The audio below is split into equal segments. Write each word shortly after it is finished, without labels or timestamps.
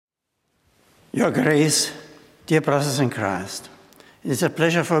Your Grace, dear brothers in Christ, it is a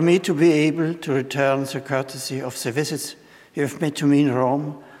pleasure for me to be able to return the courtesy of the visits you have made to me in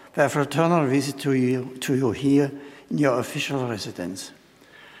Rome by a fraternal visit to you here in your official residence.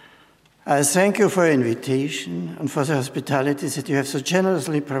 I thank you for your invitation and for the hospitality that you have so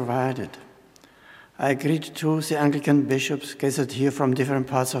generously provided. I greet too the Anglican bishops gathered here from different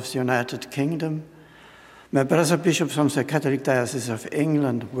parts of the United Kingdom, my brother bishops from the Catholic Diocese of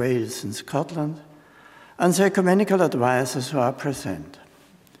England, Wales, and Scotland, and the ecumenical advisors who are present.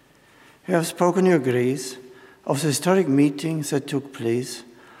 You have spoken, Your Grace, of the historic meeting that took place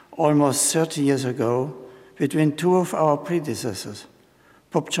almost 30 years ago between two of our predecessors,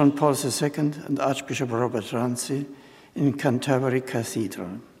 Pope John Paul II and Archbishop Robert Ranzi, in Canterbury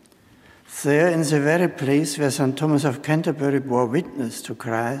Cathedral. There, in the very place where St. Thomas of Canterbury bore witness to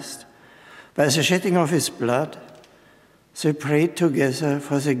Christ, by the shedding of his blood, they prayed together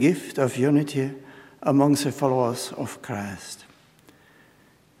for the gift of unity among the followers of Christ.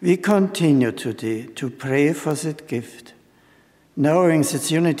 We continue today to pray for that gift, knowing that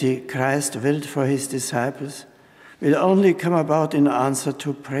unity Christ willed for his disciples will only come about in answer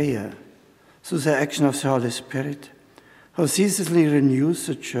to prayer, through the action of the Holy Spirit, who ceaselessly renews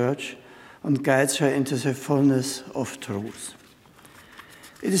the Church and guides her into the fullness of truth.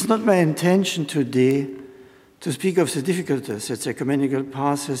 It is not my intention today to speak of the difficulties that the ecumenical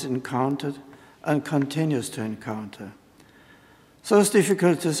path has encountered and continues to encounter. Those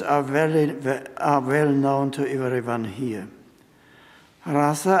difficulties are well known to everyone here.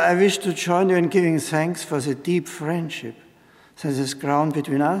 Rather, I wish to join you in giving thanks for the deep friendship that is ground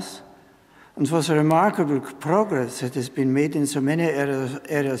between us and for the remarkable progress that has been made in so many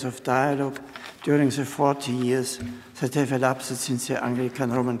areas of dialogue during the 40 years that have elapsed since the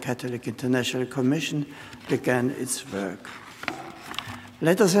Anglican Roman Catholic International Commission began its work.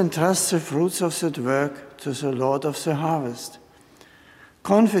 Let us entrust the fruits of that work to the Lord of the harvest,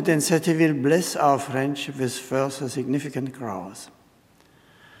 confident that he will bless our friendship with further significant growth.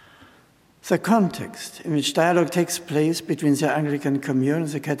 The context in which dialogue takes place between the Anglican Communion and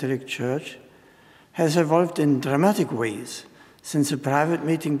the Catholic Church has evolved in dramatic ways since the private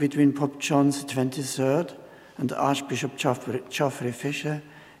meeting between Pope John XXIII and Archbishop Geoffrey Fisher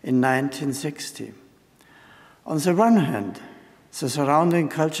in 1960. On the one hand, the surrounding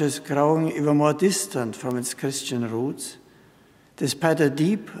culture is growing ever more distant from its Christian roots, despite a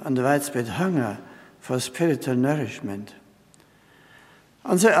deep and widespread hunger for spiritual nourishment.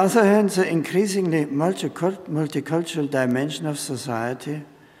 On the other hand, the increasingly multicultural dimension of society,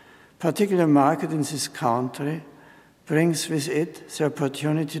 particularly marked in this country, brings with it the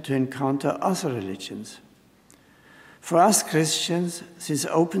opportunity to encounter other religions. For us Christians, this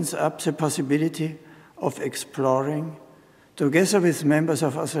opens up the possibility of exploring, together with members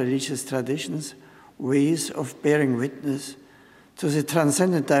of other religious traditions, ways of bearing witness to the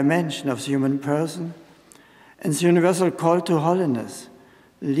transcendent dimension of the human person and the universal call to holiness,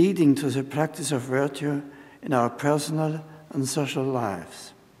 leading to the practice of virtue in our personal and social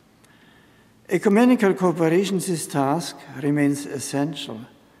lives. Ecumenical cooperation in this task remains essential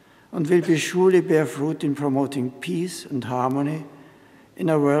and will be surely bear fruit in promoting peace and harmony in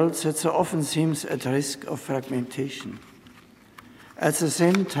a world that so often seems at risk of fragmentation. At the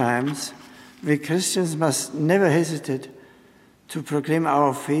same time, we Christians must never hesitate to proclaim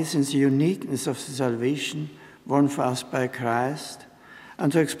our faith in the uniqueness of the salvation won for us by Christ,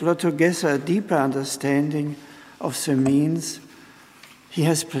 and to explore together a deeper understanding of the means he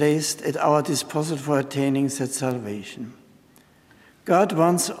has placed at our disposal for attaining that salvation. God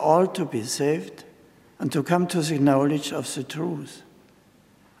wants all to be saved and to come to the knowledge of the truth.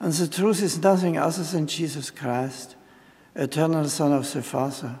 And the truth is nothing other than Jesus Christ, eternal Son of the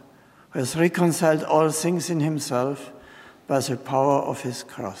Father, who has reconciled all things in himself by the power of his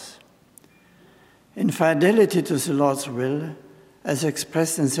cross. In fidelity to the Lord's will, as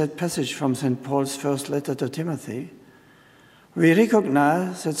expressed in that passage from St. Paul's first letter to Timothy, we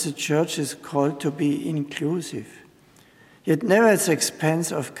recognize that the Church is called to be inclusive, yet never at the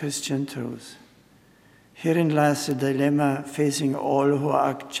expense of Christian truth. Herein lies the dilemma facing all who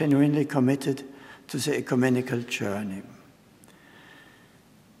are genuinely committed to the ecumenical journey.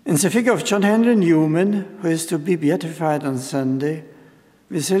 In the figure of John Henry Newman, who is to be beatified on Sunday,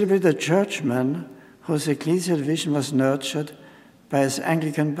 we celebrate a churchman whose ecclesial vision was nurtured by his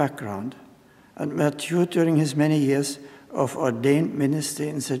Anglican background and matured during his many years of ordained ministry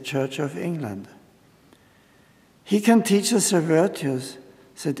in the Church of England. He can teach us the virtues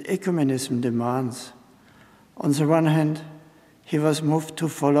that ecumenism demands. On the one hand, he was moved to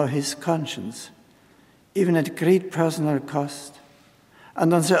follow his conscience, even at great personal cost,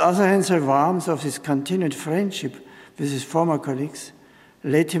 and on the other hand, the warmth of his continued friendship with his former colleagues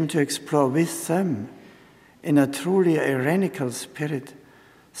led him to explore with them, in a truly ironical spirit,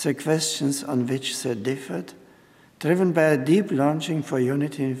 the questions on which they differed, driven by a deep longing for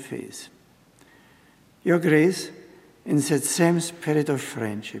unity in faith. Your Grace, in that same spirit of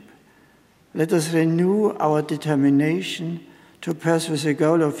friendship, let us renew our determination to pursue the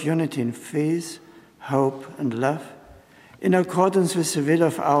goal of unity in faith, hope, and love, in accordance with the will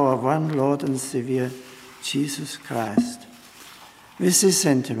of our one Lord and Savior, Jesus Christ. With these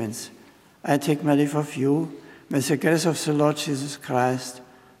sentiments, I take my leave of you. May the grace of the Lord Jesus Christ,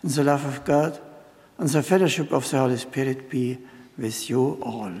 and the love of God, and the fellowship of the Holy Spirit be with you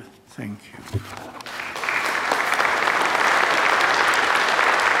all. Thank you.